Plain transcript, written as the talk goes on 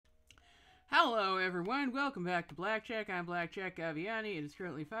Hello everyone, welcome back to Blackjack. I'm Blackjack Gaviani. It is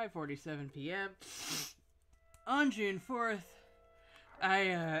currently 5:47 p.m. on June 4th.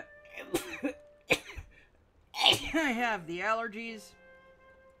 I I have the allergies.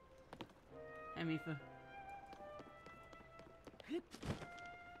 Hi, Mifa.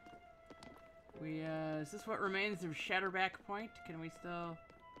 Is this what remains of Shatterback Point? Can we still...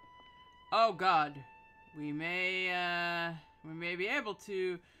 Oh god. We may be able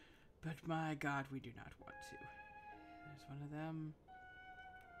to... But my god, we do not want to. There's one of them.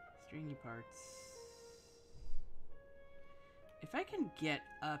 Stringy parts. If I can get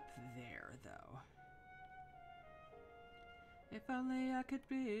up there, though. If only I could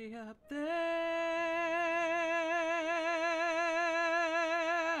be up there!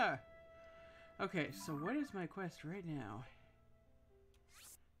 Okay, so what is my quest right now?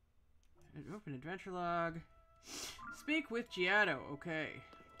 Open adventure log. Speak with Giotto. Okay.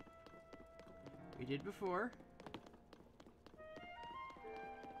 We did before.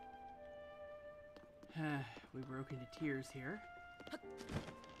 We broke into tears here.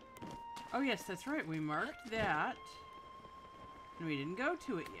 Oh yes, that's right. We marked that. And we didn't go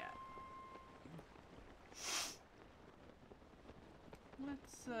to it yet.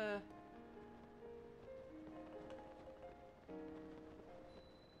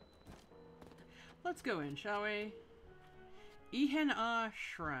 Let's go in, shall we? Ihan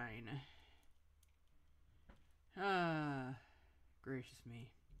Shrine. Gracious me.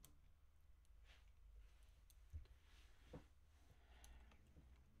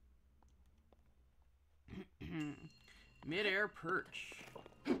 Mid-air perch.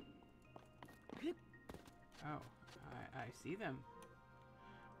 Oh, I see them.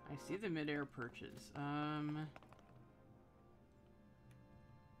 I see the mid-air perches. I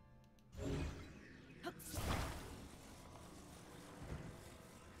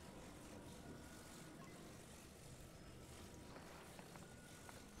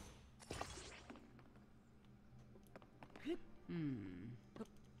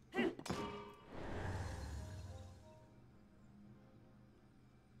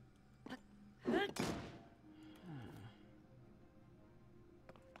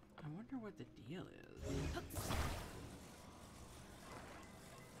wonder what the deal is.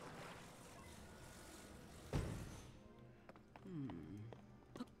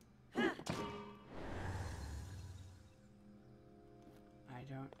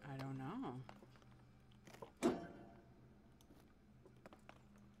 I don't know.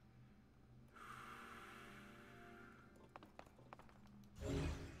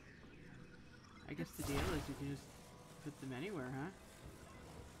 I guess the deal is you can just put them anywhere, huh?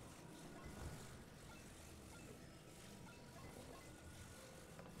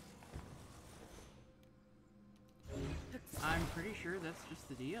 I'm pretty sure that's just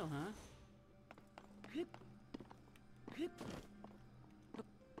the deal, huh?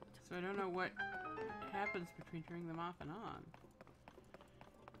 So I don't know what happens between turning them off and on.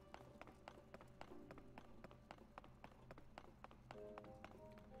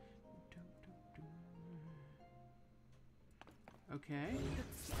 Okay.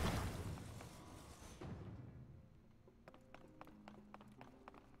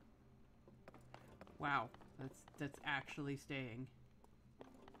 Wow, that's actually staying.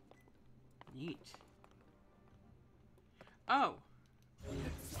 Neat. Oh!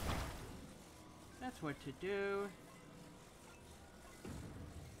 That's what to do.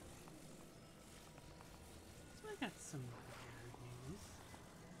 So I got some weird news.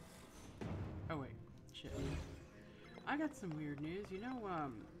 Oh wait, shit. I got some weird news. You know,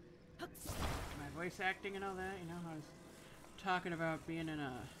 my voice acting and all that, you know how I was talking about being in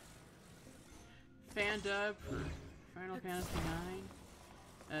a fan dub for Final Fantasy IX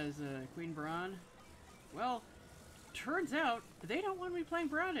as Queen Braun? Well, turns out they don't want me playing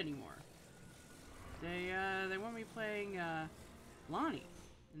Braun anymore. They want me playing Lonnie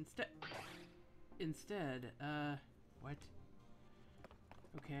instead. What?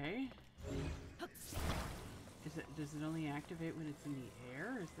 Okay. Does it only activate when it's in the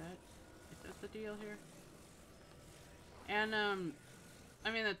air? Is that the deal here? And I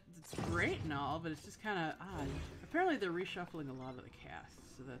mean that's great and all, but it's just kind of odd. Apparently they're reshuffling a lot of the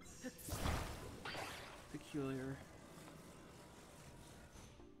casts, so that's peculiar.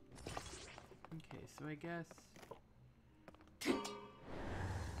 Okay, so I guess.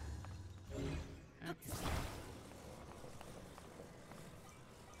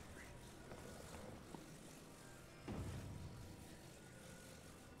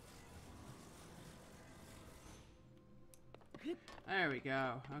 Okay. There we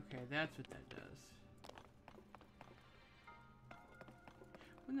go. Okay, that's what that does.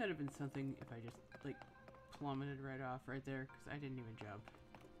 Wouldn't that have been something if I just, like, plummeted right off right there? Because I didn't even jump.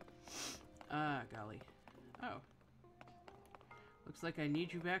 Ah, golly. Oh. Looks like I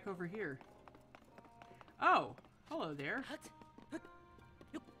need you back over here. Oh! Hello there.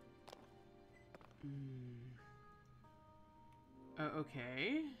 Oh,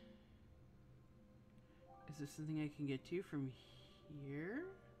 okay. Is this something I can get to from here?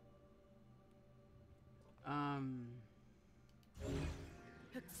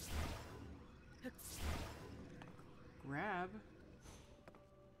 Grab?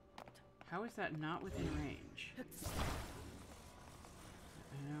 How is that not within range? I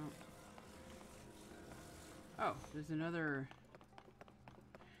don't... Oh, there's another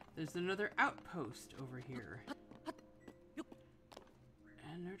outpost over here.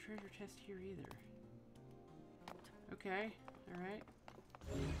 And no treasure chest here either. Okay, alright.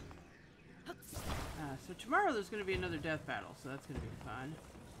 So tomorrow there's going to be another death battle, so that's going to be fun.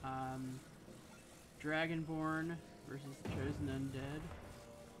 Dragonborn versus the Chosen Undead.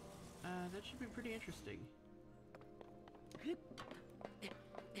 That should be pretty interesting.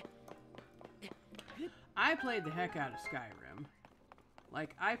 I played the heck out of Skyrim.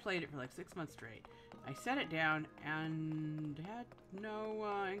 Like, I played it for like 6 months straight. I set it down and had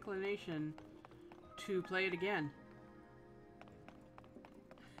no inclination to play it again.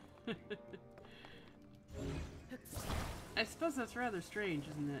 I suppose that's rather strange,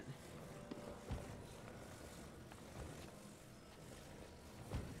 isn't it?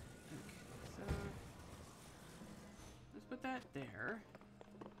 Okay, so let's put that there.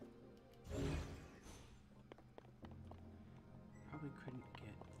 Probably couldn't get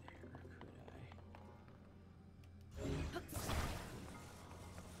there, could I?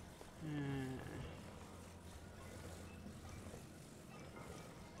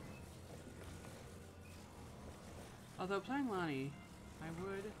 Although playing Lonnie, I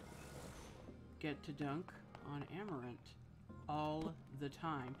would get to dunk on Amaranth all the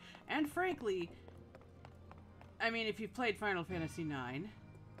time. And frankly, I mean, if you've played Final Fantasy IX,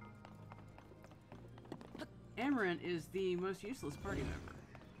 Amaranth is the most useless party member.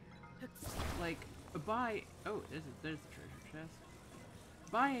 Like, by... Oh, there's the treasure chest.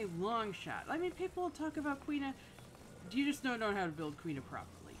 By a long shot. I mean, people talk about Quina. You just don't know how to build Quina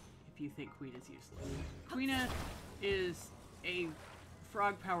properly if you think Quina's useless. Quina is a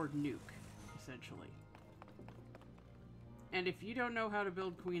frog-powered nuke, essentially. And if you don't know how to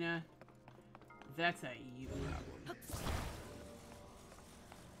build Quina, that's a you problem.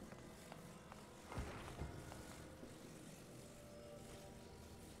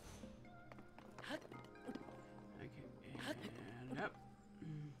 Okay, and up.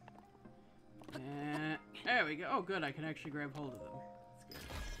 And there we go. Oh, good, I can actually grab hold of them.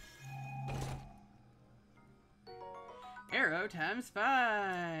 Arrow times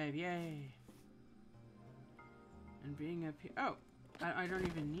 5! Yay! And being up here... Oh! I don't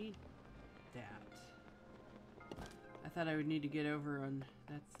even need that. I thought I would need to get over on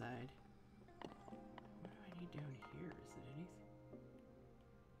that side. What do I need down here? Is it anything?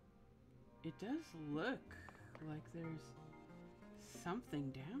 It does look like there's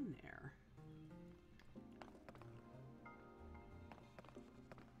something down there.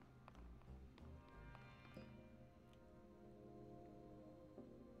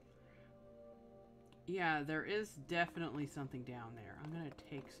 Yeah, there is definitely something down there. I'm gonna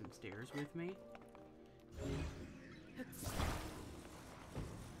take some stairs with me.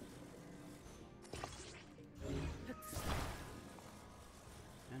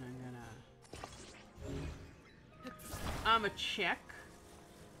 And I'm gonna check.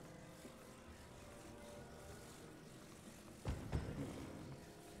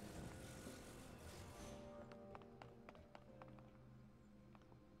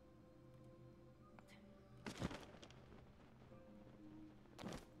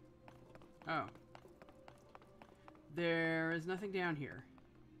 Oh. There is nothing down here.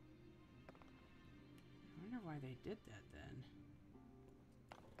 I wonder why they did that then.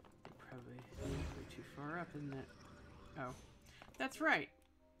 They're probably too far up, isn't it? Oh. That's right.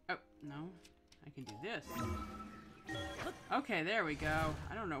 Oh, no. I can do this. Okay, there we go.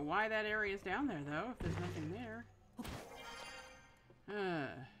 I don't know why that area is down there, though, if there's nothing there. Oh,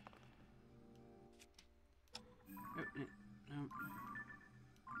 no.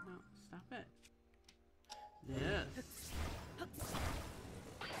 No, stop it. This.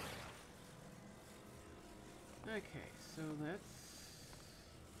 Okay, so that's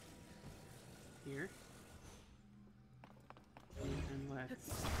here. And let's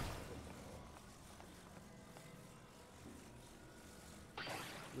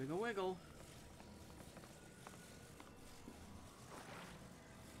wiggle wiggle.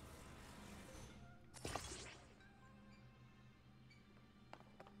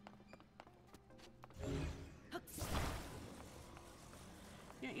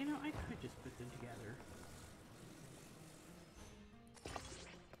 together.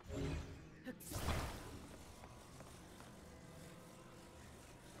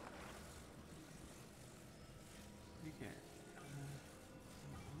 Okay.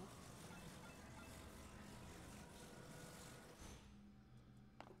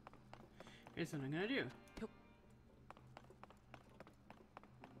 Here's what I'm gonna do.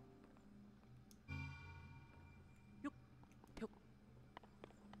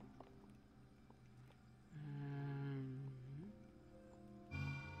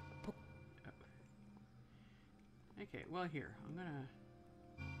 Okay, well here, I'm gonna...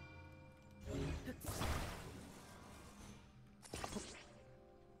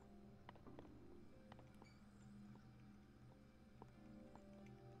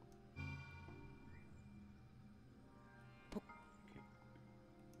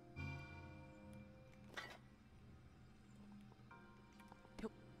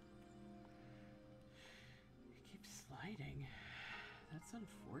 It keeps sliding. That's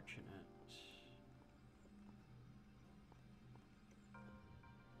unfortunate.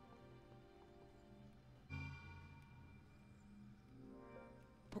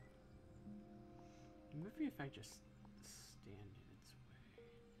 Maybe if I just stand in its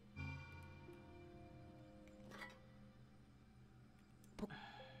way.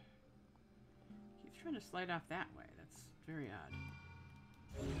 Keeps trying to slide off that way. That's very odd.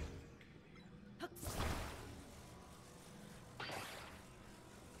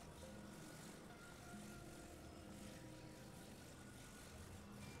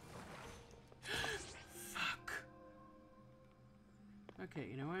 Fuck. Okay,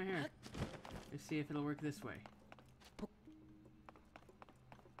 you know what? Here. Let's see if it'll work this way.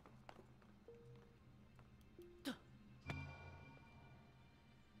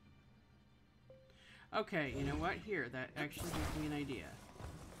 Okay, you know what? Here, that actually gives me an idea.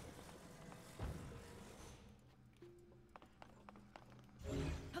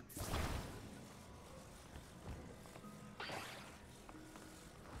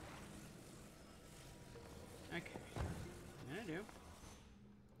 Okay, I'm gonna do.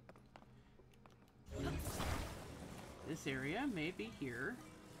 This area may be here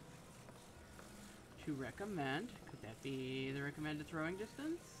to recommend. Could that be the recommended throwing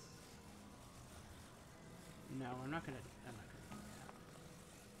distance? No, I'm not gonna do that.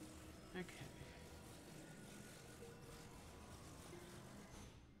 Okay.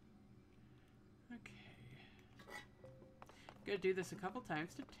 Okay. Gonna do this a couple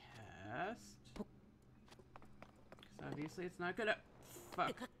times to test. Because obviously it's not gonna...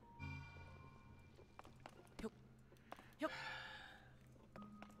 Fuck.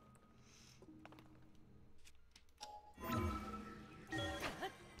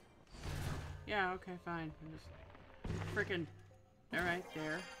 Yeah, okay, fine. I'm just frickin'... Alright,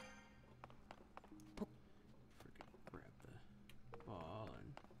 there. Frickin' grab the ball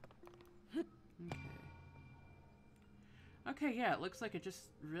and... Okay. Okay, yeah, it looks like it just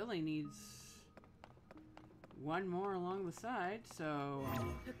really needs one more along the side, so...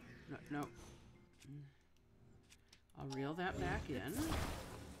 No. I'll reel that back in.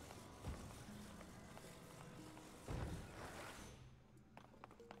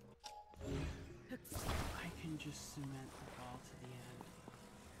 I can just cement the ball to the end.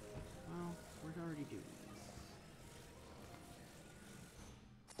 Well, we're already doing this.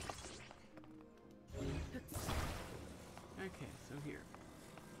 Okay, so here.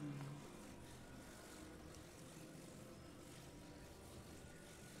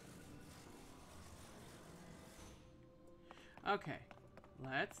 Okay,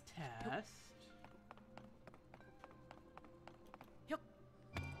 let's test.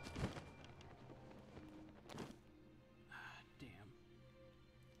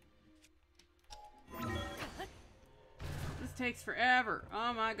 Takes forever.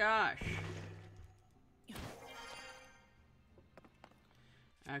 Oh my gosh.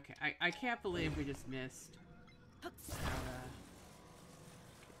 Okay, I can't believe we just missed. I'm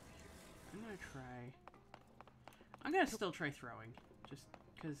gonna try. I'm gonna still try throwing, just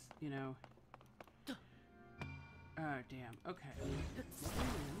because, you know. Oh damn. Okay. Just a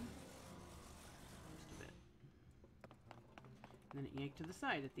bit. And then it yanked to the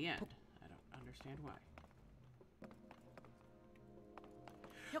side at the end. I don't understand why.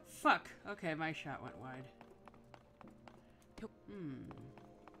 Fuck! Okay, my shot went wide.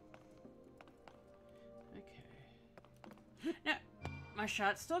 Okay. Now, my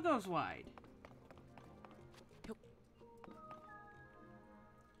shot still goes wide.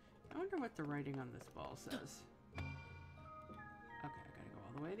 I wonder what the writing on this ball says. Okay, I gotta go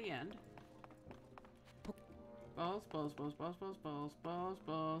all the way to the end. Balls, balls, balls, balls, balls, balls, balls,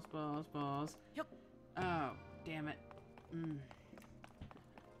 balls, balls, balls. Oh, damn it.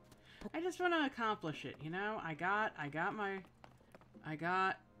 I just want to accomplish it, you know? I got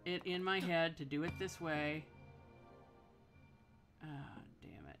it in my head to do it this way. Ah,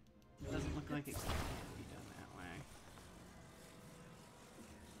 damn it. It doesn't look like it can be done that way.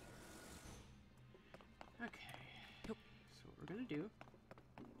 Okay. So what we're gonna do...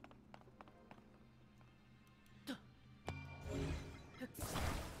 Oh.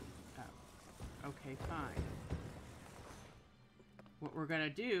 Okay, fine. What we're gonna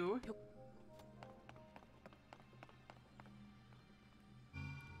do...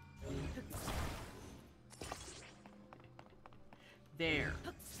 There.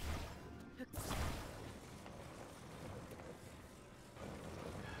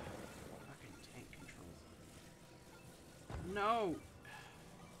 Fucking tank controls. No!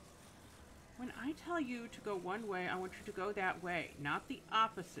 When I tell you to go one way, I want you to go that way, not the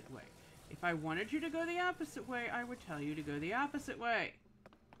opposite way. If I wanted you to go the opposite way, I would tell you to go the opposite way.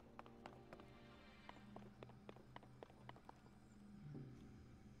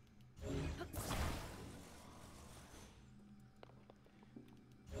 I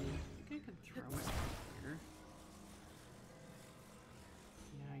think I can throw it here.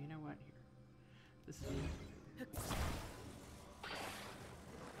 Yeah, you know what? Here. This is...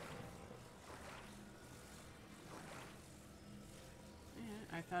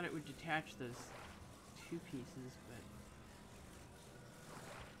 I thought it would detach those two pieces,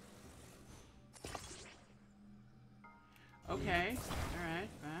 but... Okay. Alright.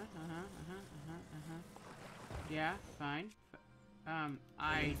 Yeah, fine.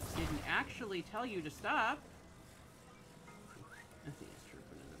 I didn't actually tell you to stop. That's the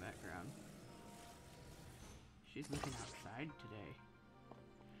trooper in the background. She's looking outside today.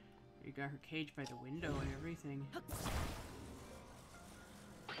 You got her cage by the window and everything.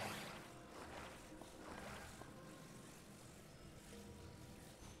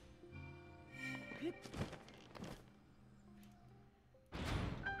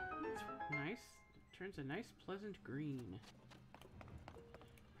 Nice. Turns a nice, pleasant green.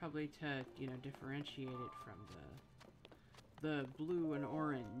 Probably to, you know, differentiate it from the blue and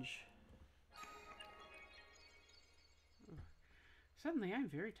orange. Ugh. Suddenly, I'm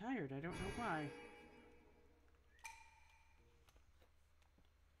very tired. I don't know why.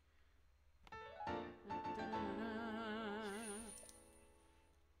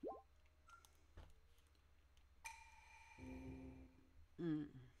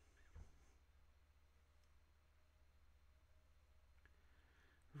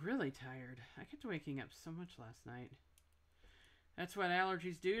 Really tired. I kept waking up so much last night. That's what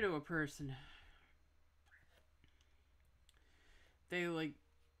allergies do to a person. They, like...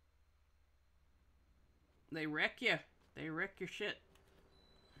 They wreck you. They wreck your shit.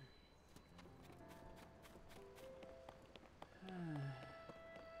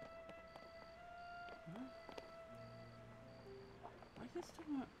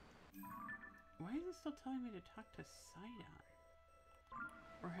 Why is it still telling me to talk to Sidon?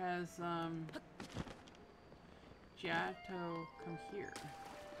 Or has, Giotto come here?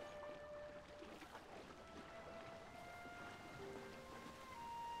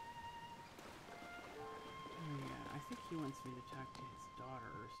 Oh yeah, I think he wants me to talk to his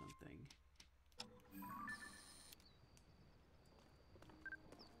daughter or something.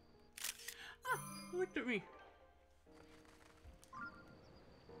 Ah! He looked at me!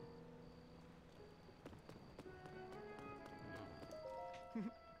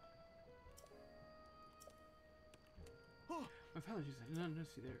 My apologies, I did not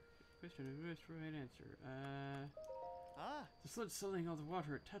notice you there. Question of the right answer. The sludge sullying all the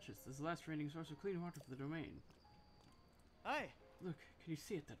water it touches. This is the last reigning source of clean water for the domain. Aye. Look, can you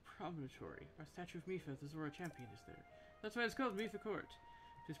see it? That promontory. Our statue of Mifa, the Zora champion, is there. That's why it's called Mifa Court.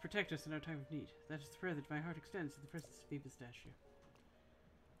 Please protect us in our time of need. That is the prayer that my heart extends to the presence of Mifa's statue.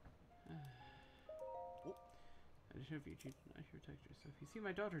 I just hope you do not protect yourself. You see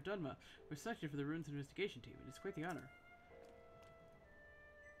my daughter, Dunma, was selected for the ruins investigation team. It is quite the honor.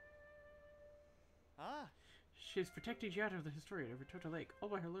 She is protecting Giotto, the historian, over Tota Lake, all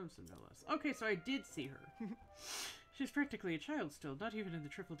by her lonesome, no less. Okay, so I did see her. She's practically a child still, not even in the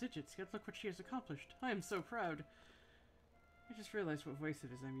triple digits, yet look what she has accomplished. I am so proud. I just realized what voice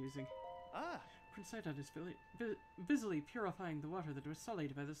it is I'm using. Prince Sidon is busily purifying the water that was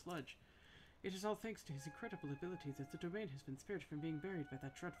sullied by the sludge. It is all thanks to his incredible ability that the domain has been spared from being buried by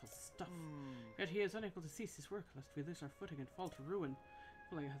that dreadful stuff. Yet he is unable to cease his work, lest we lose our footing and fall to ruin.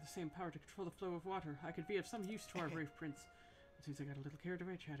 Well, I have the same power to control the flow of water. I could be of some use to our brave prince. It seems I got a little carried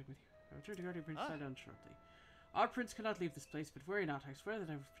away chatting with you. I'll return to guarding Prince Sidon shortly. Our prince cannot leave this place, but worry not. I swear that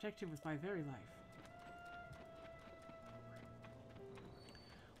I will protect him with my very life.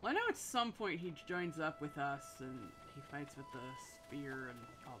 Well, I know at some point he joins up with us and he fights with the spear and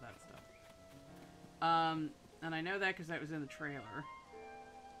all that stuff. And I know that because that was in the trailer.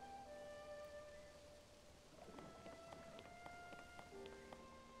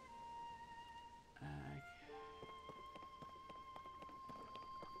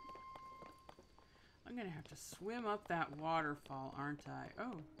 I'm gonna have to swim up that waterfall, aren't I?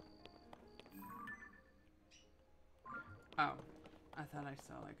 Oh. Oh. I thought I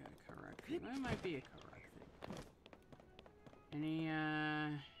saw like a correct thing. That might be a correct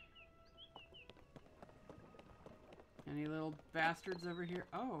thing. Any little bastards over here?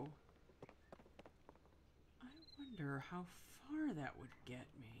 Oh. I wonder how far that would get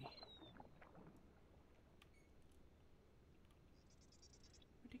me.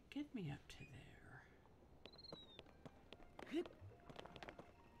 Would it get me up to there?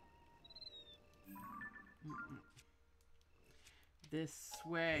 Mm-mm. This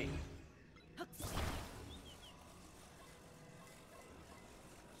way.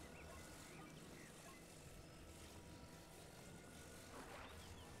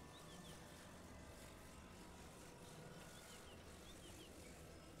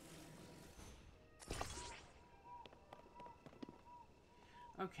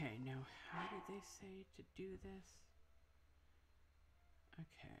 Okay, now how did they say to do this?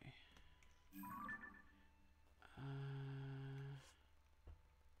 Okay.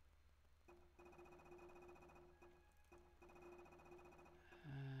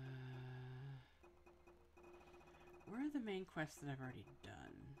 Where are the main quests that I've already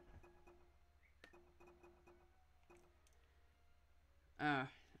done?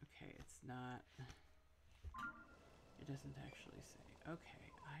 Okay, it's not... It doesn't actually say.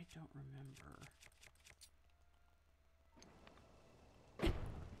 Okay, I don't remember.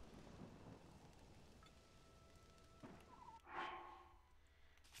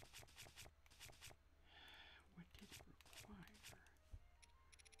 What did it require?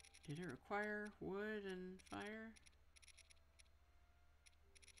 Did it require wood and fire?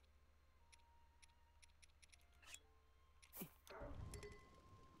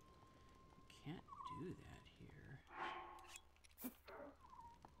 Can't do that here.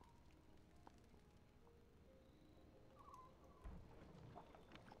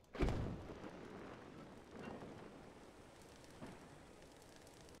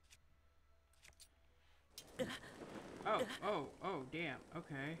 Oh, damn.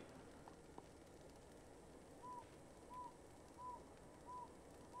 Okay.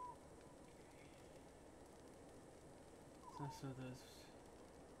 It's also those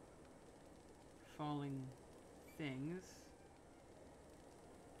falling things.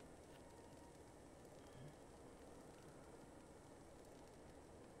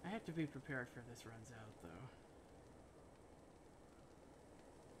 I have to be prepared for this runs out, though.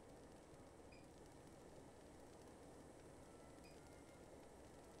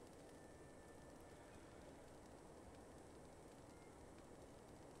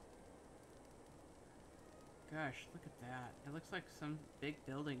 Gosh, look at that. It looks like some big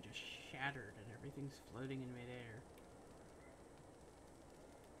building just shattered and everything's floating in midair.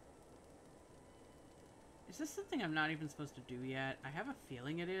 Is this something I'm not even supposed to do yet? I have a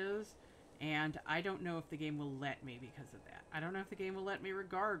feeling it is, and I don't know if the game will let me because of that. I don't know if the game will let me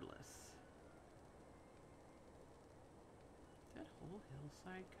regardless. Is that whole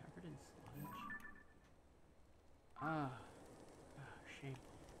hillside covered in sludge? Ah. Shameful.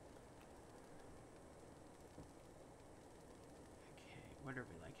 What are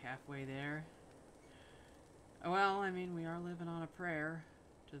we, like halfway there? Well, I mean, we are living on a prayer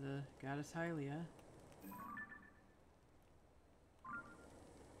to the goddess Hylia.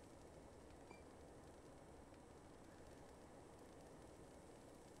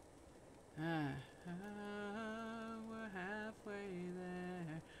 We're halfway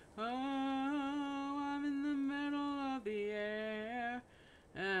there. Oh, I'm in the middle of the air.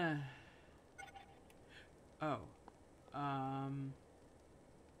 Oh.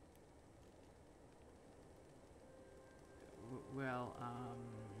 Well,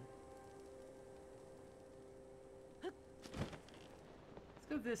 let's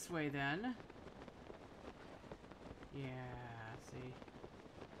go this way then. Yeah, see.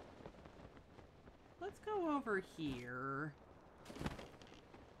 Let's go over here.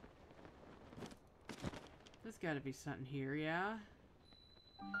 There's gotta be something here, yeah?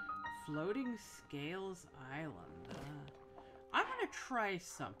 Floating Scales Island. I'm gonna try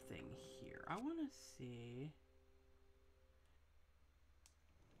something here. I wanna see...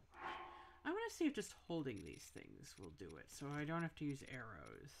 I want to see if just holding these things will do it, so I don't have to use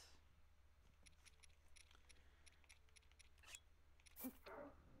arrows.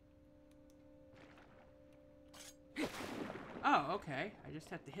 Oh, okay. I just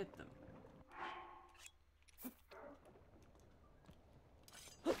have to hit them.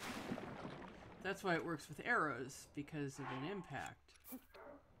 That's why it works with arrows, because of an impact.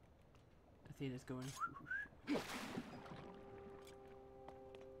 Athena's going...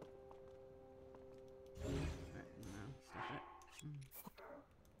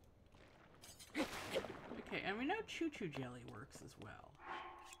 Okay, and we know choo-choo jelly works as well.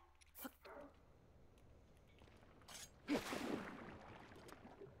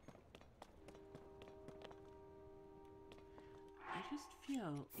 I just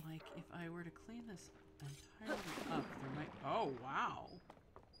feel like if I were to clean this entirely up, there might... Oh, wow!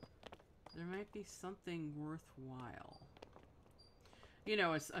 There might be something worthwhile. You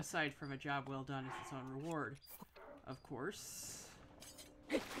know, aside from a job well done as its own reward, of course.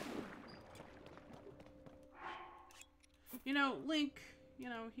 You know, Link, you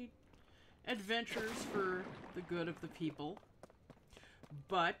know, he adventures for the good of the people.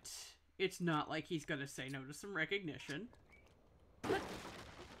 But it's not like he's gonna say no to some recognition.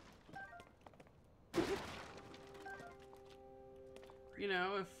 You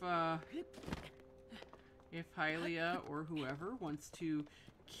know, if Hylia or whoever wants to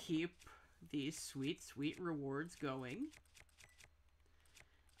keep these sweet, sweet rewards going.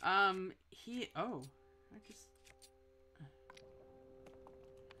 Oh, I just...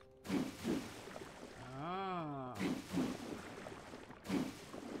 Oh.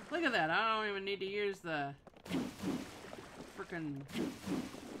 Look at that, I don't even need to use the frickin'...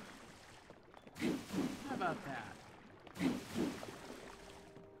 How about that?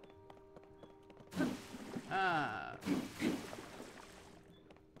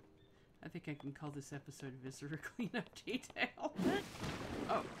 I think I can call this episode Viscera Cleanup Detail.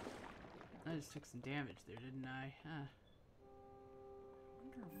 Oh. I just took some damage there, didn't I? Huh. I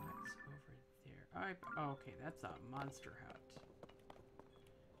wonder what's over there. Oh, okay, that's a Monster House.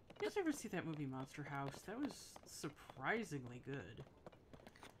 You guys ever see that movie Monster House? That was surprisingly good.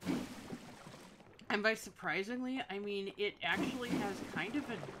 And by surprisingly, I mean it actually has kind of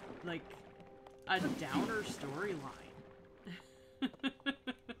a downer storyline.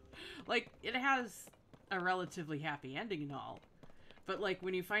 Like, it has a relatively happy ending and all. But, like,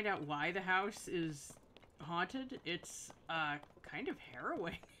 when you find out why the house is haunted, it's, kind of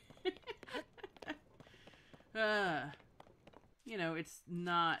harrowing. You know, it's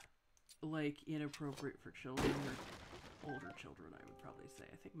not, like, inappropriate for children or older children, I would probably say.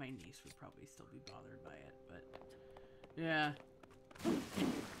 I think my niece would probably still be bothered by it, but... Yeah.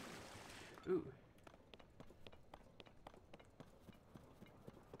 Ooh.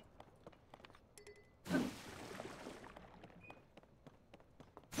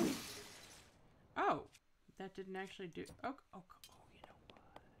 Oh, that didn't actually do... Oh, you know what?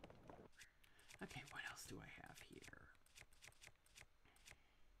 Okay, what else do I have here?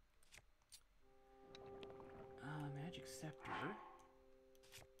 Magic Scepter.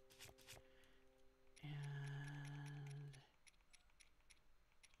 And...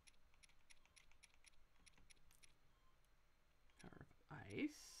 Power of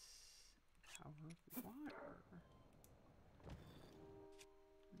Ice. Power of Water.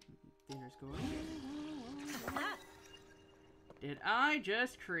 Dinner's going. Did I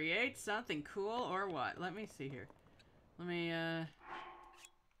just create something cool or what? Let me see here. Let me, I'm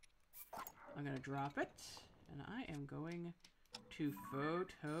gonna drop it, and I am going to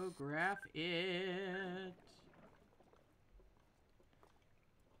photograph it.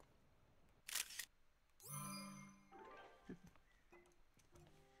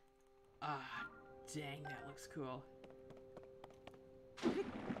 Ah, dang, that looks cool.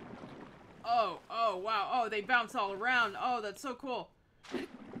 Oh, wow. Oh, they bounce all around. Oh, that's so cool.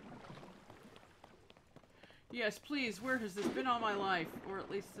 Yes, please, where has this been all my life? Or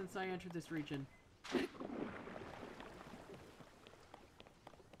at least since I entered this region. I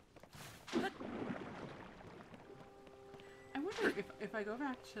wonder if I go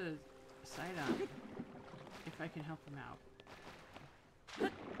back to Sidon, if I can help him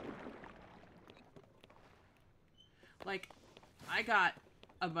out. Like, I got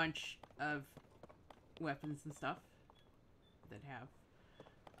a bunch of weapons and stuff that have,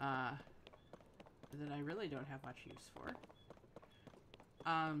 that I really don't have much use for.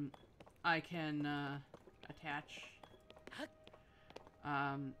 I can, attach,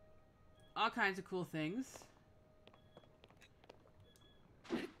 all kinds of cool things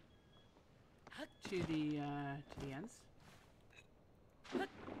to the ends.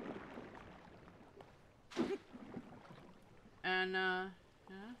 And, yeah.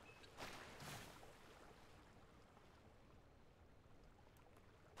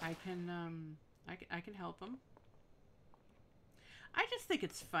 I can help him. I just think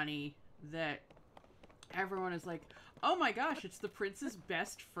it's funny that everyone is like, oh my gosh, it's the prince's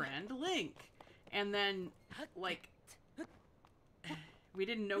best friend, Link. And then, like, we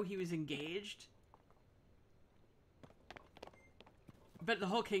didn't know he was engaged. But the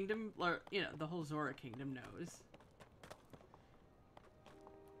whole kingdom, or, you know, the whole Zora kingdom knows.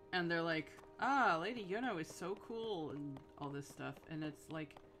 And they're like, ah, Lady Yuno is so cool and all this stuff. And it's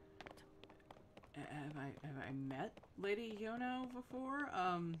like, have I met Lady Yuno before?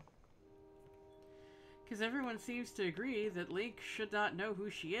 Because everyone seems to agree that Link should not know who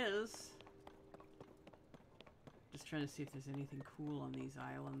she is. Just trying to see if there's anything cool on these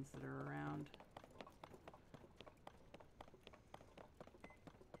islands that are around.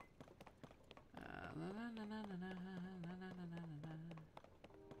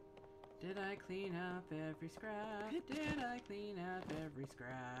 Did I clean up every scrap? Did I clean up every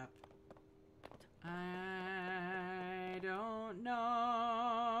scrap? I don't know.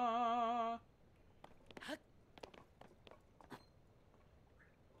 I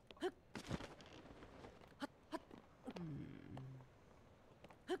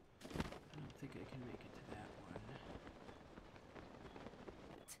don't think I can make it to that one.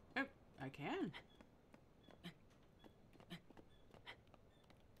 Oh, I can.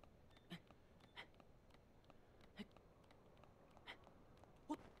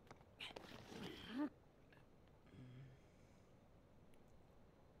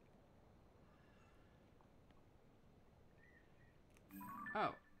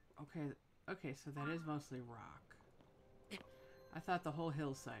 Oh, okay. Okay, so that is mostly rock. I thought the whole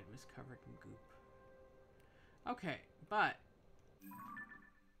hillside was covered in goop. Okay, but...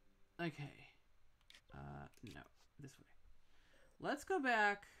 Okay. No. This way. Let's go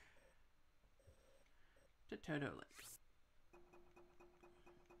back to Toto Lake.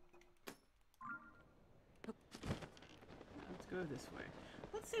 Let's go this way.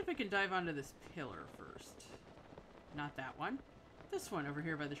 Let's see if we can dive onto this pillar first. Not that one. This one over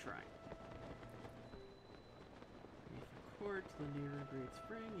here by the shrine. Court, Lanier, Great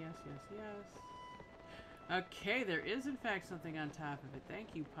Spring. Yes, yes, yes. Okay, there is in fact something on top of it.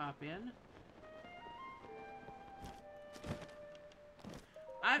 Thank you, Pop In.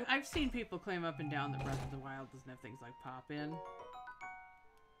 I've seen people claim up and down that Breath of the Wild doesn't have things like Pop In.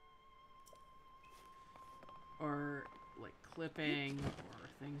 Or like clipping or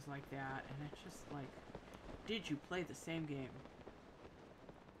things like that. And it's just like, did you play the same game?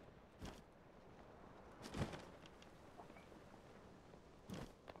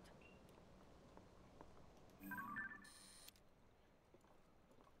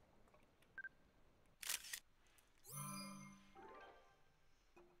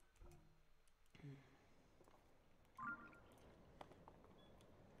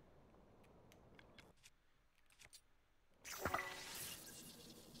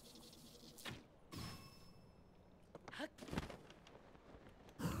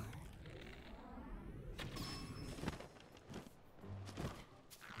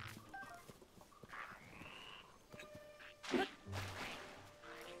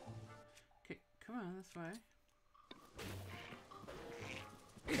 Come on, this way.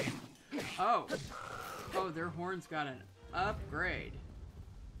 Oh. Oh, their horns got an upgrade.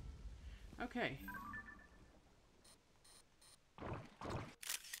 Okay.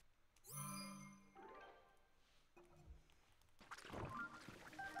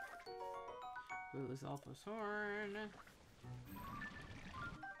 Blue is Alpha's horn.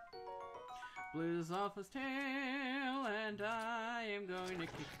 Blue is Alpha's tail, and I am going to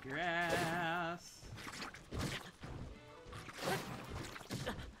kick your ass.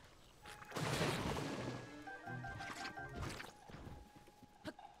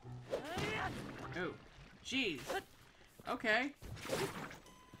 Oh, jeez. Okay.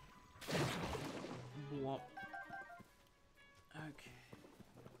 Blop. Okay.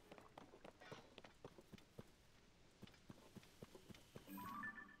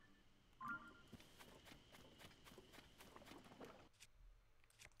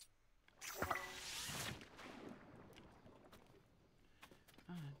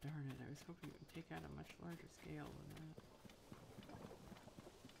 Darn it, I was hoping it would take out a much larger scale than that.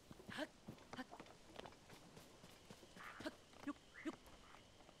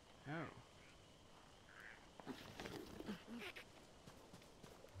 Oh.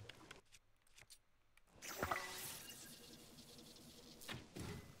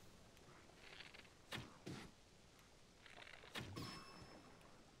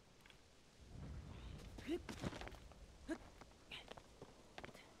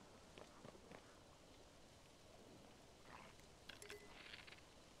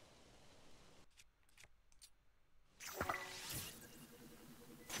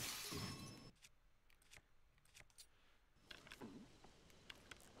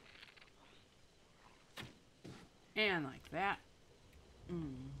 And like that. That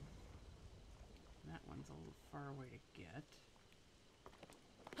one's a little far away to get.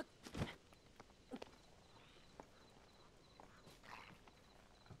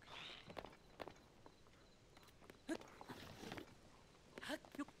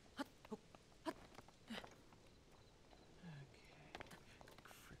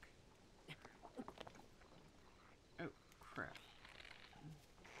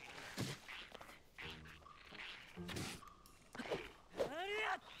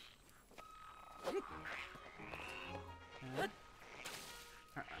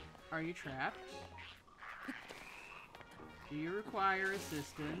 Are you trapped? Do you require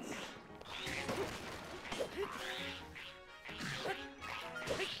assistance?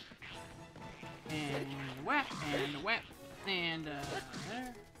 And whap, and whap, and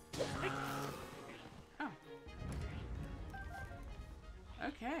there. Oh.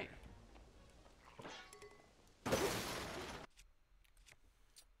 Okay.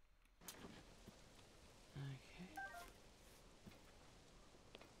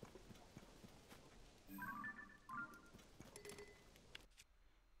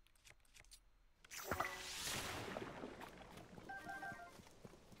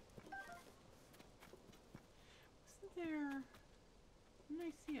 Didn't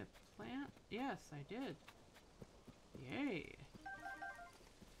I see a plant? Yes, I did. Yay.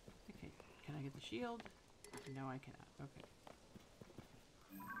 Okay, can I get the shield? No, I cannot. Okay.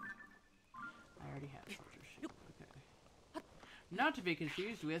 I already have Soldier Shield. Okay. Not to be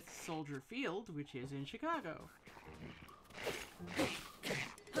confused with Soldier Field, which is in Chicago.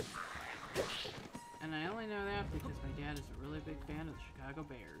 And I only know that because my dad is a really big fan of the Chicago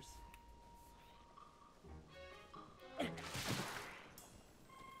Bears.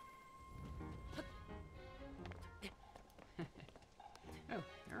 Oh,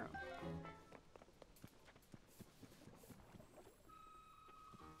 arrow.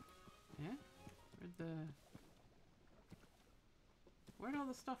 Yeah? Where'd all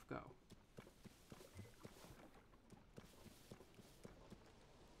the stuff go?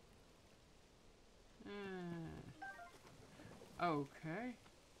 Okay.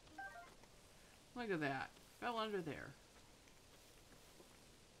 Look at that. Fell under there.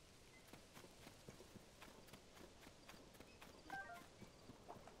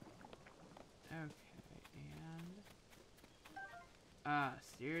 Okay, and...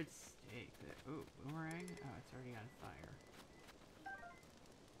 seared steak. Ooh, boomerang? Oh, it's already on fire.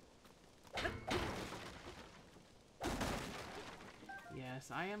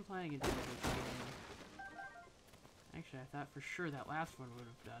 Yes, I am playing a difficult game. Actually, I thought for sure that last one would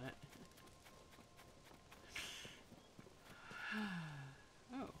have done it.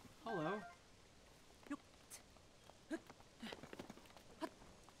 Oh, hello.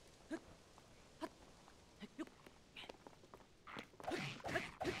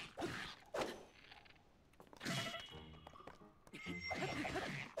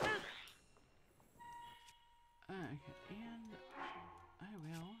 Okay, and I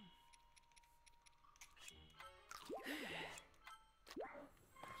will.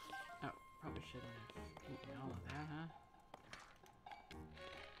 Oh, probably shouldn't have eaten all of that, huh?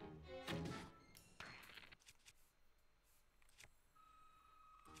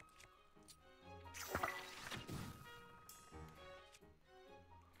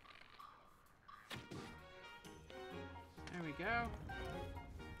 There we go.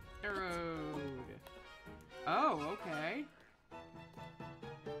 Arrowed. Oh, okay.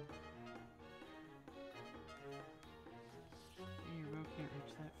 Your bow can't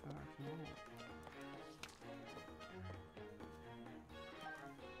reach that far, can it?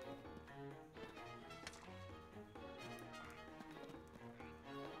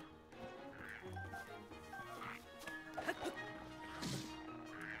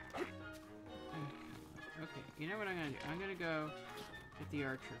 Okay, you know what I'm gonna do? I'm gonna go get the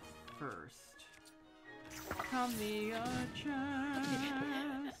archer first. Come the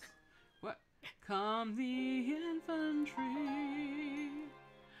archers. What? Come the infantry.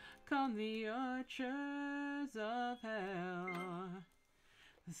 Come the archers of hell.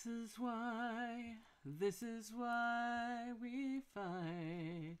 This is why we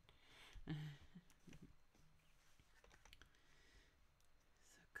fight. So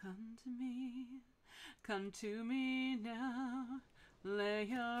come to me now. Lay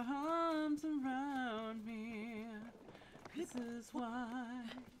your arms around me. This is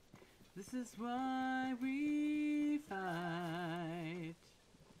why we fight.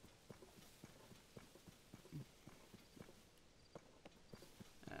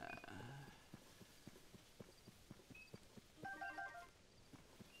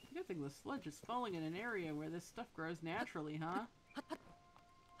 something. The sludge is falling in an area where this stuff grows naturally, huh?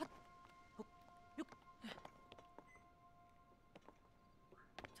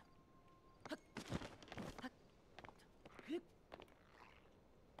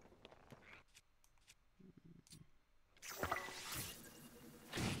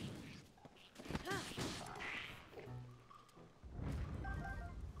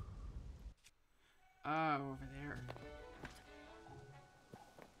 Oh, over there.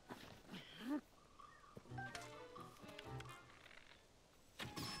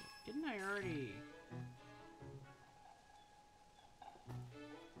 Didn't I already...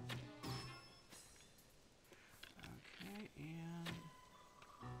 Okay, and...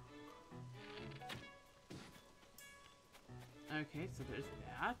 Okay, so there's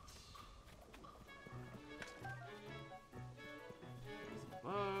that. There's a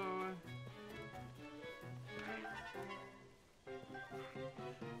bow.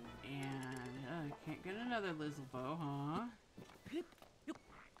 And can't get another Lizzle bow, huh?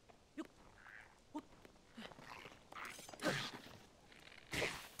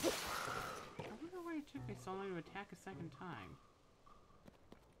 I wonder why it took me so long to attack a second time.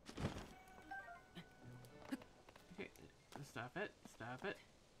 Okay, stop it, stop it.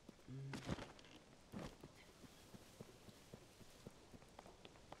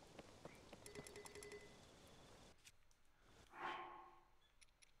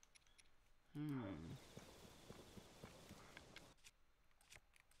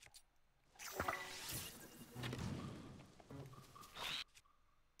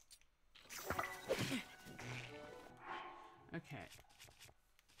 Okay.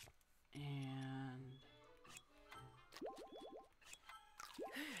 And...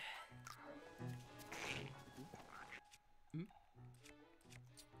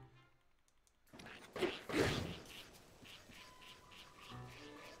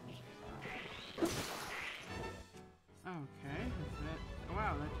 Okay, that's it. Oh,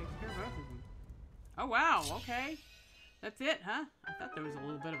 wow, that takes care of both of them. Oh, wow, okay. That's it, huh? I thought there was a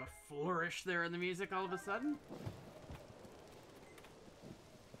little bit of a flourish there in the music all of a sudden.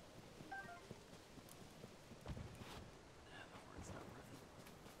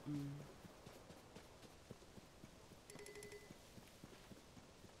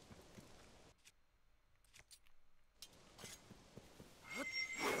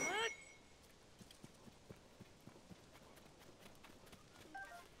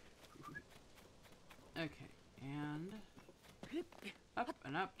 Okay, and up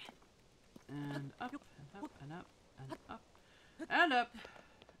and up and up and up and up and up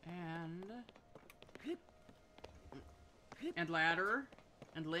and up and ladder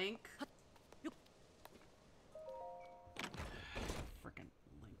and link. Frickin'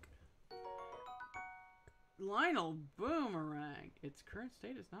 link. Lionel Boomerang. Its current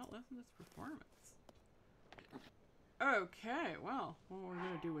state has not lessened its performance. Okay, well, what we're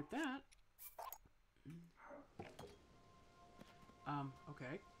gonna do with that?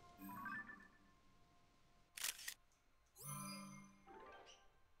 Okay.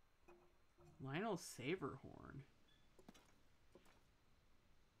 Lionel Saberhorn.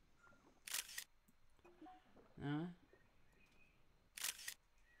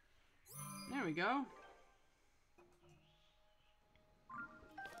 There we go.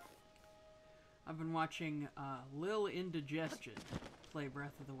 I've been watching Lil Indigestion play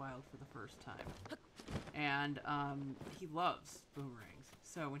Breath of the Wild for the first time. And he loves boomerangs.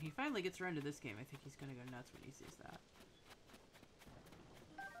 So when he finally gets around to this game, I think he's gonna go nuts when he sees that.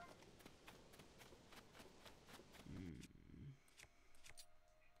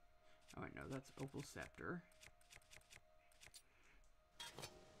 Oh, wait, no, that's Opal Scepter.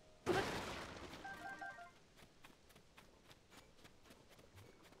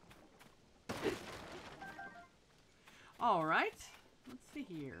 All right, let's see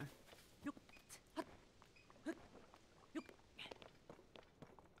here.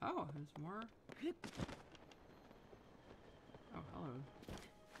 Oh, there's more. Oh, hello.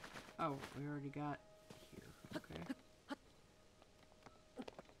 Oh, we already got here. Okay.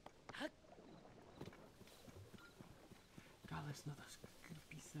 God, listen to those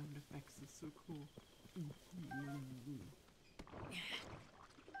goofy sound effects. It's so cool.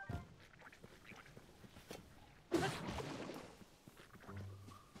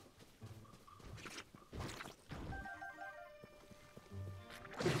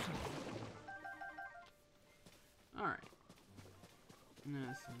 Alright.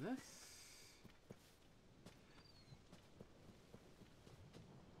 Now, so this.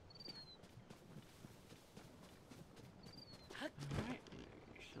 Alright,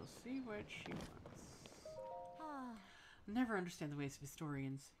 she'll see what she wants. I'll never understand the ways of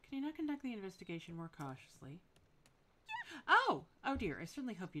historians. Can you not conduct the investigation more cautiously? Oh! Oh dear, I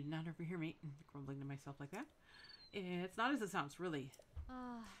certainly hope you did not overhear me grumbling to myself like that. It's not as it sounds, really.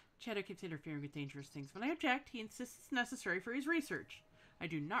 Cheddar keeps interfering with dangerous things. When I object, he insists it's necessary for his research. I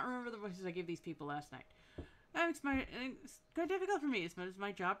do not remember the voices I gave these people last night. It's quite difficult for me. It's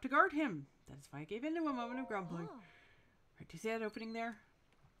my job to guard him. That is why I gave in to a moment of grumbling. Right, do you see that opening there?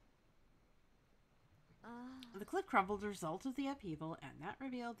 The cliff crumbled as a result of the upheaval, and that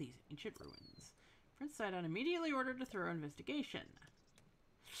revealed these ancient ruins. Prince Sidon immediately ordered a thorough investigation.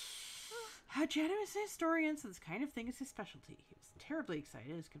 How generous a historian, so this kind of thing is his specialty. He was terribly excited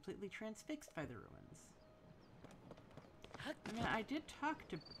and was completely transfixed by the ruins. I mean, I did talk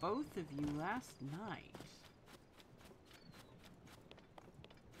to both of you last night.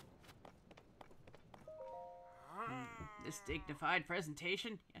 This dignified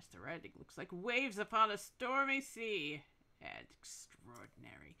presentation? Yes, the writing looks like waves upon a stormy sea.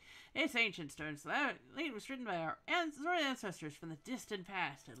 Extraordinary. This ancient stone slate was written by our ancestors from the distant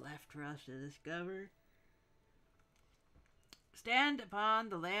past and left for us to discover. Stand upon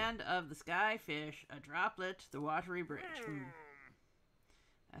the land of the sky fish, a droplet, the watery bridge.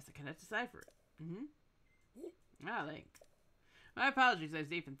 That's the kind of decipher it. Ah, thanks. My apologies, I was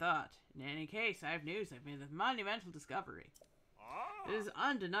deep in thought. In any case, I have news. I've made a monumental discovery. It is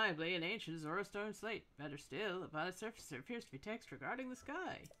undeniably an ancient Zorastone slate. Better still, upon its surface there appears to be text regarding the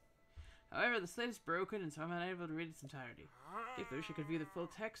sky. However, the slate is broken, and so I'm unable to read its entirety. If I wish I could view the full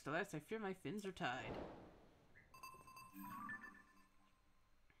text, alas, I fear my fins are tied.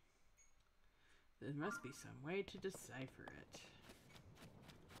 There must be some way to decipher it.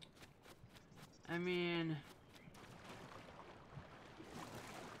 I mean...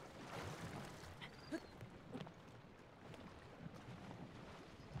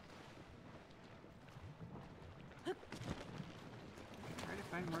 try to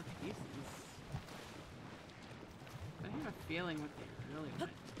find more pieces. I have a feeling what they really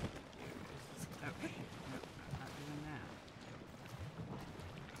want to do is... Oh shit, nope, I'm not doing that.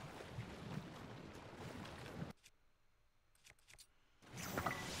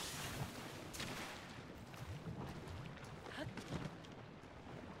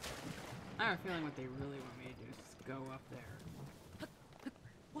 I have a feeling what they really want me to do is just go up there.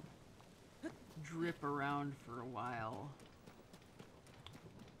 Drip around for a while.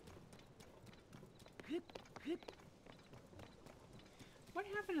 What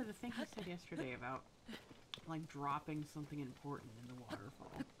happened to the thing he said yesterday about, like, dropping something important in the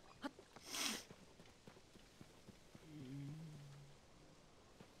waterfall?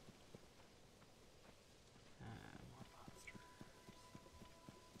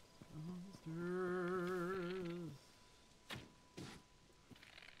 More monsters. Monsters.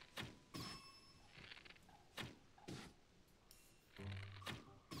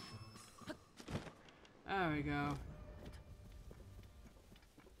 There we go.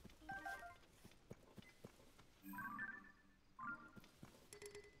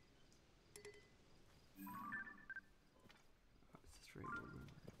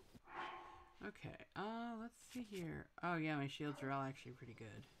 Okay, let's see here. Oh yeah, my shields are all actually pretty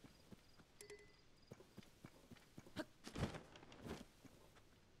good.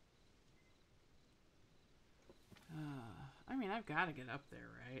 I mean, I've got to get up there,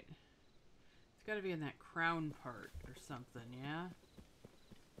 right? It's got to be in that crown part or something, yeah?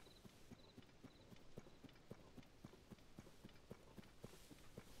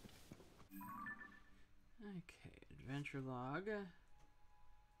 Okay, adventure log.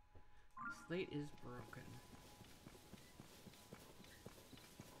 Slate is broken.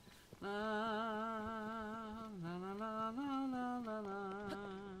 La la la la la la la la.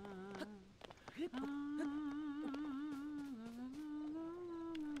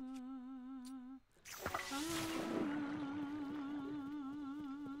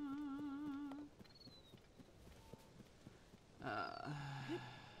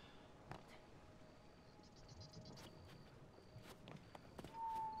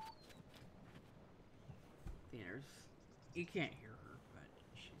 You can't hear her, but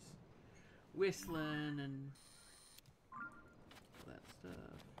she's whistling and all that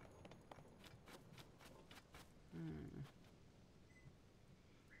stuff.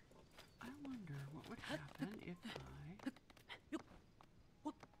 I wonder what would happen if I...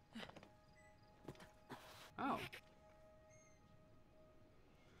 Oh.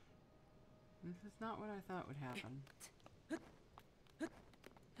 This is not what I thought would happen.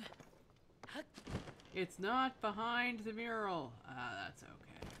 It's not behind the mural. That's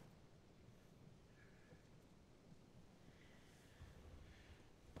okay.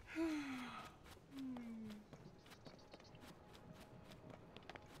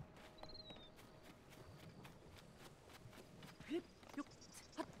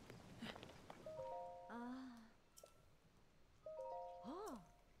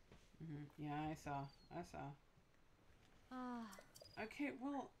 saw. I saw. Okay,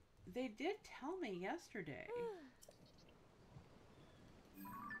 well, they did tell me yesterday.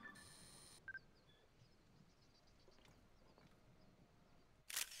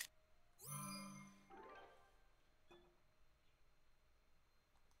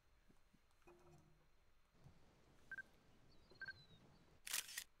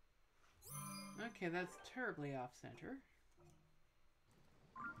 Okay, that's terribly off-center.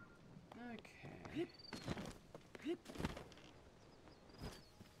 Okay.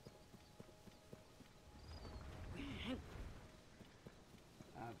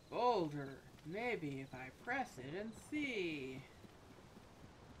 A boulder. Maybe if I press it and see.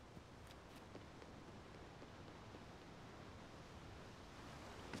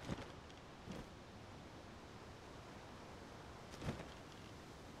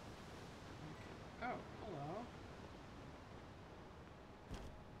 Okay. Oh, hello.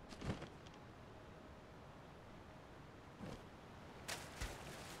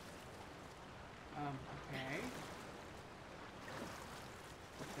 Okay.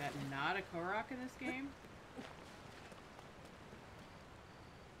 Is that not a Korok in this game?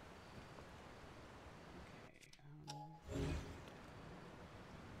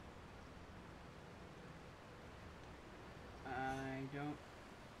 Okay,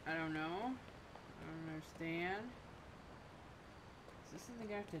 I don't know. I don't understand. Is this something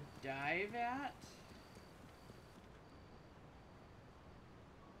I have to dive at? I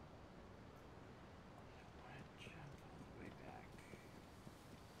want to jump all the way back.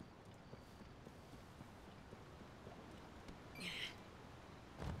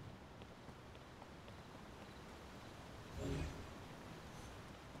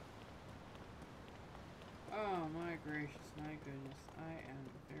 Oh my gracious, my goodness, I am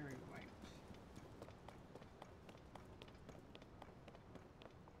very wiped.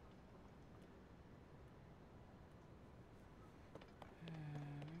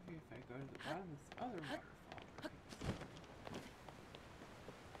 Maybe if I go to the bottom of this other waterfall.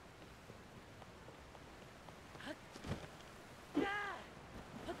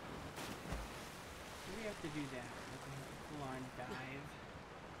 Maybe I have to do that, like a full-on dive.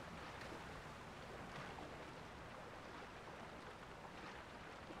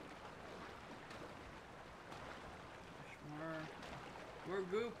 More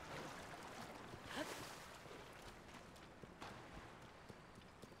goop.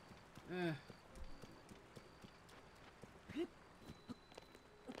 Ugh.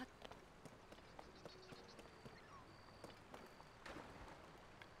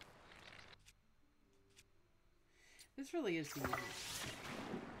 This really is the easiest.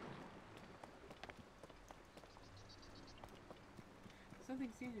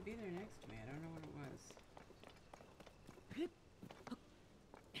 Something seemed to be there next to me. I don't know what it was.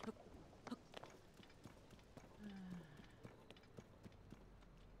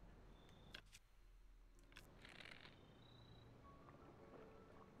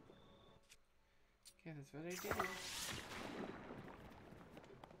 Okay, that's what I did.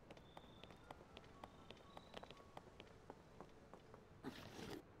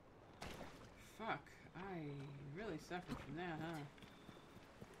 Fuck, I really suffered from that, huh?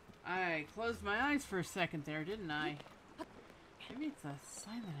 I closed my eyes for a second there, didn't I? Maybe it's a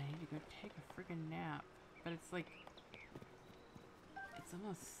sign that I need to go take a friggin' nap. But it's like... It's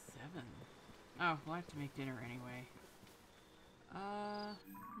almost 7. Oh, we'll have to make dinner anyway.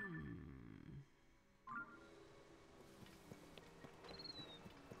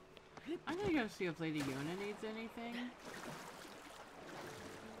 I'm gonna go see if Lady Yona needs anything.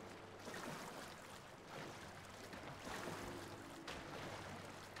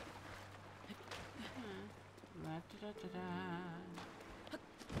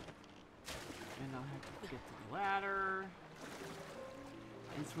 And I'll have to get to the ladder.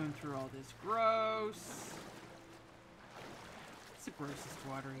 And swim through all this gross. It's the grossest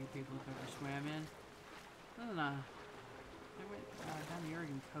water you people have ever swam in. I don't know. I went down the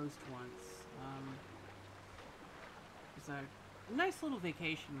Oregon coast once. It was a nice little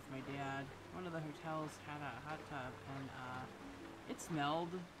vacation with my dad. One of the hotels had a hot tub, and it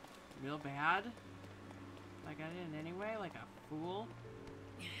smelled real bad. I got in anyway, like a fool.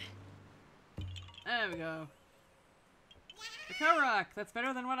 There we go. The Korok! That's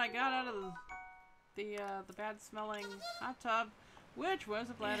better than what I got out of the bad-smelling hot tub, which was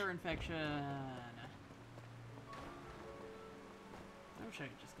a bladder infection. I wish I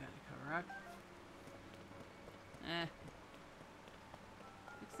could just got a Korok.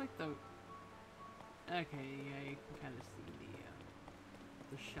 Looks like the... Okay, yeah, you can kind of see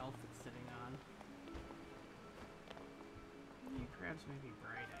the shelf it's sitting on. Crabs may be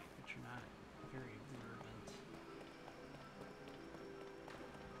bright-eyed, but you're not very observant.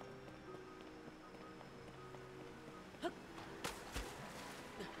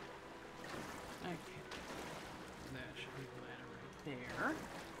 Okay. That should be the ladder right there.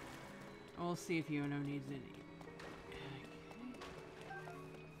 We'll see if Yono needs any. Okay.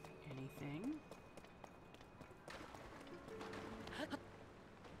 Anything?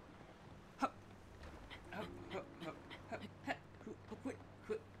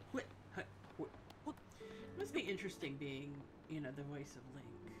 Must be interesting being, you know, the voice of Link.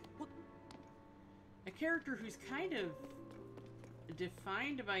 A character who's kind of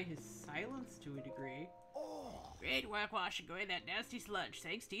defined by his silence to a degree. Great work washing away that nasty sludge.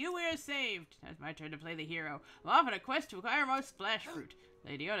 Thanks to you, we are saved. Now it's my turn to play the hero. I'm off on a quest to acquire more splash fruit.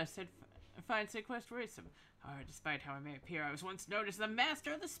 Lady Yoda said, find said quest worrisome. However, despite how I may appear, I was once known as the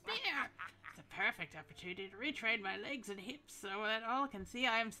master of the spear. It's a perfect opportunity to retrain my legs and hips so that all can see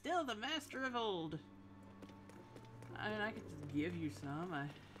I am still the master of old. I mean, I could just give you some.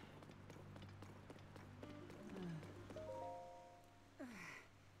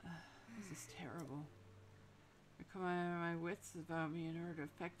 This is terrible. I come out of my wits about me in order to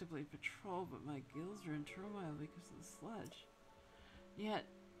effectively patrol, but my gills are in turmoil because of the sludge. Yet,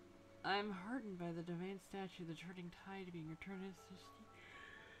 I'm heartened by the domain statue, the turning tide being returned to its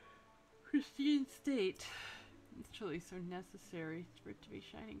pristine state. It's truly so necessary for it to be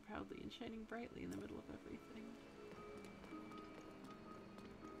shining proudly and shining brightly in the middle of everything.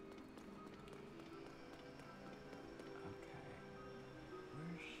 Okay.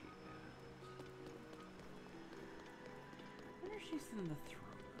 Where's she at? I wonder if she's in the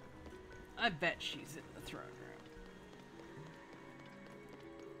throne room. I bet she's in the throne room.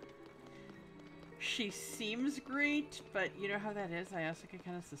 She seems great, but you know how that is? I also get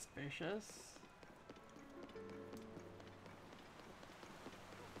kind of suspicious.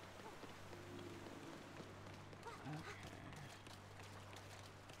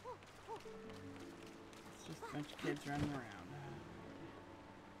 It's just a bunch of kids running around.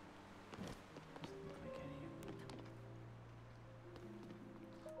 Doesn't look like any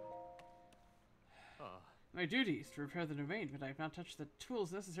of them. My duty is to repair the domain, but I have not touched the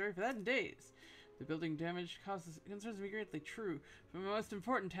tools necessary for that in days. The building damage concerns me greatly, true, but my most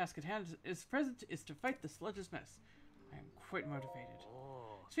important task at hand is to fight the sludge's mess. I am quite motivated.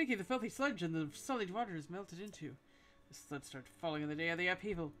 Speaking of the filthy sludge and the sullied water is melted into, the sludge started falling on the day of the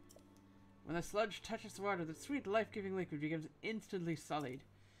upheaval. When the sludge touches the water, the sweet, life-giving liquid becomes instantly sullied.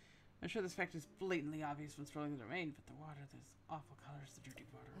 I'm sure this fact is blatantly obvious when strolling the domain, but the water, those awful colors, the dirty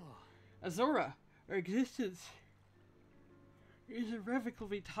water. Azora, our existence is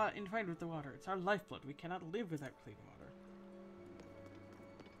irrevocably entwined with the water. It's our lifeblood. We cannot live without clean water.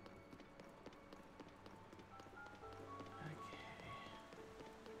 Okay.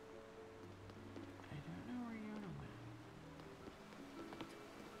 I don't know where Yona went.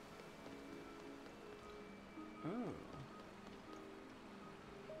 Oh.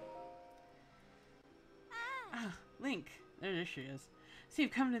 Ah, Link. There she is. So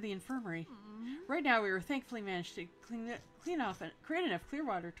you've come to the infirmary. Right now, we were thankfully managed to clean off and create enough clear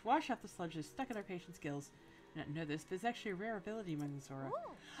water to wash out the sludges stuck in our patient's gills. I didn't know this, but it's actually a rare ability among the Zora.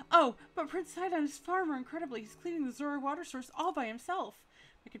 Ooh. Oh, but Prince Sidon is far more incredibly. He's cleaning the Zora water source all by himself.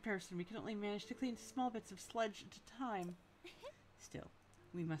 By comparison, we can only manage to clean small bits of sludge at a time. Still,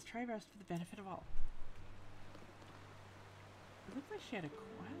 we must try our best for the benefit of all. It looked like she had a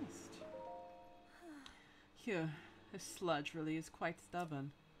quest. Phew, this sludge really is quite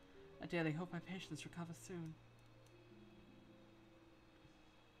stubborn. I daily hope my patients recover soon.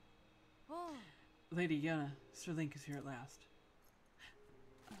 Oh. Lady Yona, Sir Link is here at last.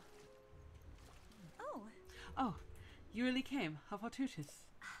 Oh. Oh, you really came. How fortuitous.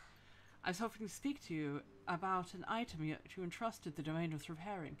 I was hoping to speak to you about an item you entrusted the domain with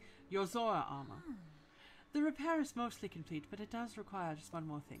repairing. Your Zora armor. The repair is mostly complete, but it does require just one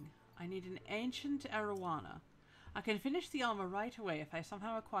more thing. I need an ancient arowana. I can finish the armor right away if I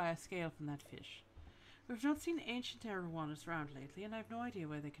somehow acquire a scale from that fish. We've not seen ancient arowanas around lately, and I have no idea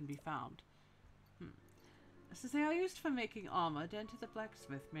where they can be found. Since they are used for making armor, Dent the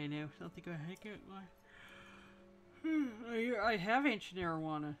blacksmith may know something I get I have ancient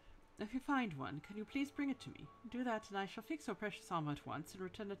arowana. If you find one, can you please bring it to me? Do that, and I shall fix your precious armor at once and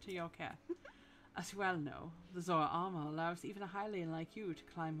return it to your care. As you well know, the Zora armor allows even a highlian like you to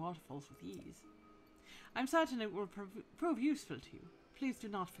climb waterfalls with ease. I'm certain it will prove useful to you. Please do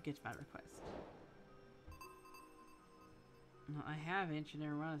not forget my request. Well, I have ancient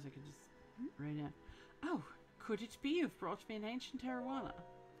arowanas I could just right now. Oh, could it be you've brought me an ancient arowana?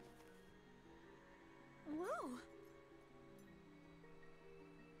 Whoa.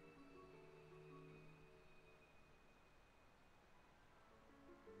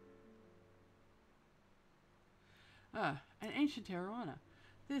 Ah, an ancient arowana.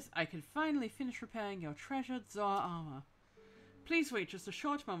 This, I can finally finish repairing your treasured Zor armor. Please wait just a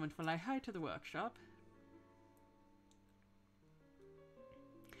short moment while I hide to the workshop.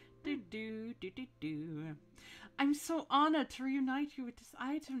 Do. I'm so honored to reunite you with this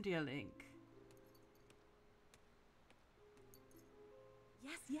item, dear Link.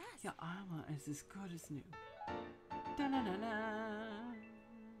 Yes, yes. Your armor is as good as new. Da-na-na-na.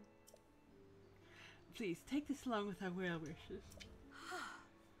 Please, take this along with our well wishes.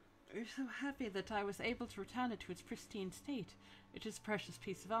 We're so happy that I was able to return it to its pristine state. It is a precious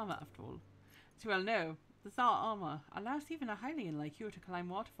piece of armor, after all. As you well know, the Zor armor allows even a Hylian like you to climb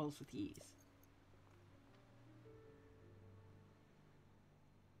waterfalls with ease.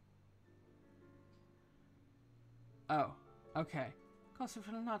 Oh, okay. Of course, it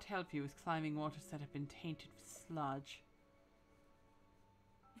will not help you with climbing waters that have been tainted with sludge.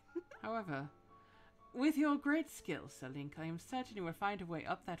 However, with your great skill, Sir Link, I am certain you will find a way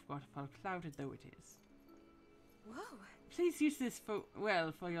up that waterfall, clouded though it is. Whoa. Please use this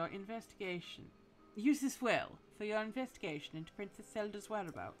for your investigation. Use this well for your investigation into Princess Zelda's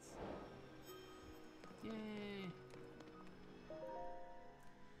whereabouts. Yay.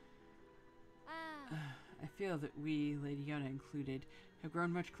 I feel that we, Lady Yona included, have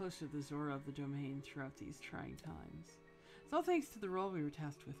grown much closer to the Zora of the domain throughout these trying times. It's all thanks to the role we were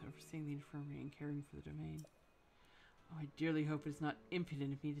tasked with overseeing the infirmary and caring for the domain. Oh, I dearly hope it's not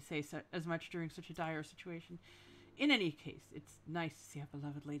impudent of me to say as much during such a dire situation. In any case, it's nice to see how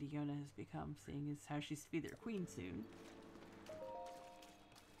beloved Lady Yona has become, seeing as how she's to be their queen soon.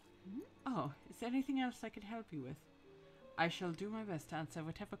 Oh, is there anything else I could help you with? I shall do my best to answer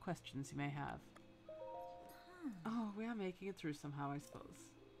whatever questions you may have. Oh, we are making it through somehow, I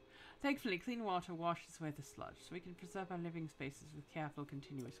suppose. Thankfully, clean water washes away the sludge, so we can preserve our living spaces with careful,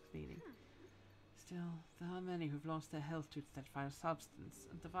 continuous cleaning. Still, there are many who've lost their health due to that vile substance,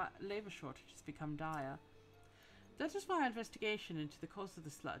 and the labour shortage has become dire. That is why our investigation into the cause of the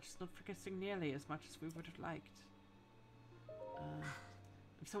sludge is not progressing nearly as much as we would have liked.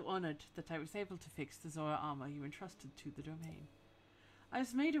 I'm so honoured that I was able to fix the Zora armor you entrusted to the domain. I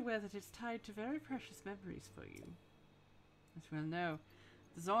was made aware that it's tied to very precious memories for you. As you well know,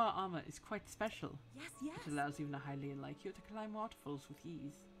 the Zora armor is quite special. Yes, yes. It allows even a Hylian like you to climb waterfalls with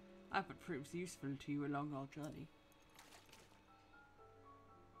ease. I hope it proves useful to you along our journey.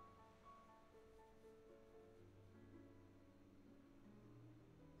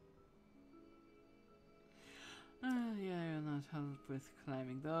 Yeah, you'll not help with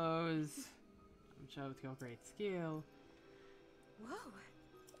climbing those. I'm sure with your great skill. Whoa.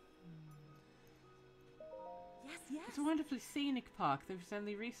 Yes, yes. It's a wonderfully scenic park that was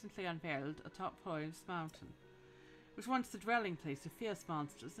only recently unveiled atop Poyle's Mountain. It was once the dwelling place of fierce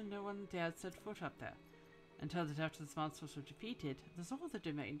monsters, and no one dared set foot up there. Until that after the monsters were defeated, the Zora of the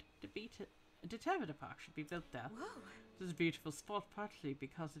domain determined a park should be built there. Whoa. It is a beautiful spot, partly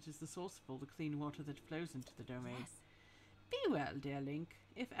because it is the source of all the clean water that flows into the domain. Yes. Be well, dear Link.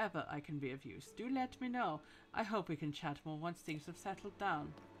 If ever I can be of use, do let me know. I hope we can chat more once things have settled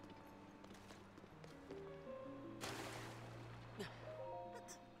down.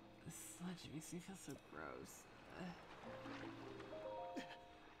 This sludge makes me feel so gross.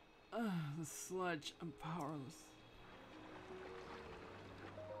 The sludge. I'm powerless.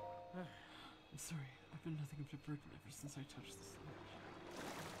 I'm sorry. I've been nothing but a burden ever since I touched the sludge.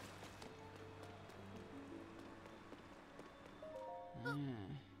 Really,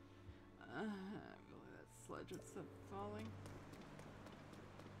 that sludge would stop falling.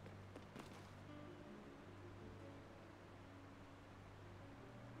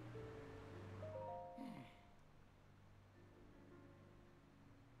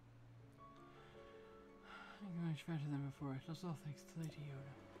 I'm much better than before. It was all thanks to Lady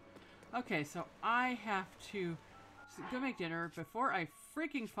Yoda. Okay, so I have to go make dinner before I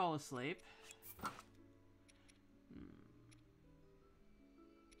freaking fall asleep.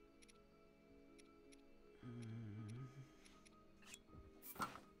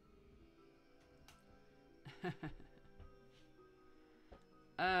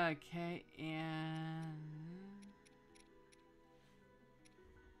 Okay, and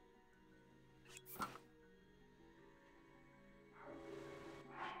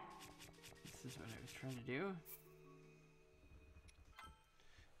this is what I was trying to do.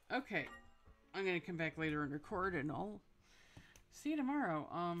 Okay, I'm gonna come back later and record, and I'll see you tomorrow.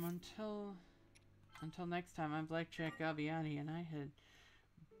 Until next time, I'm Blackjack Gaviani, and I had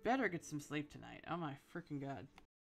better get some sleep tonight. Oh my freaking god.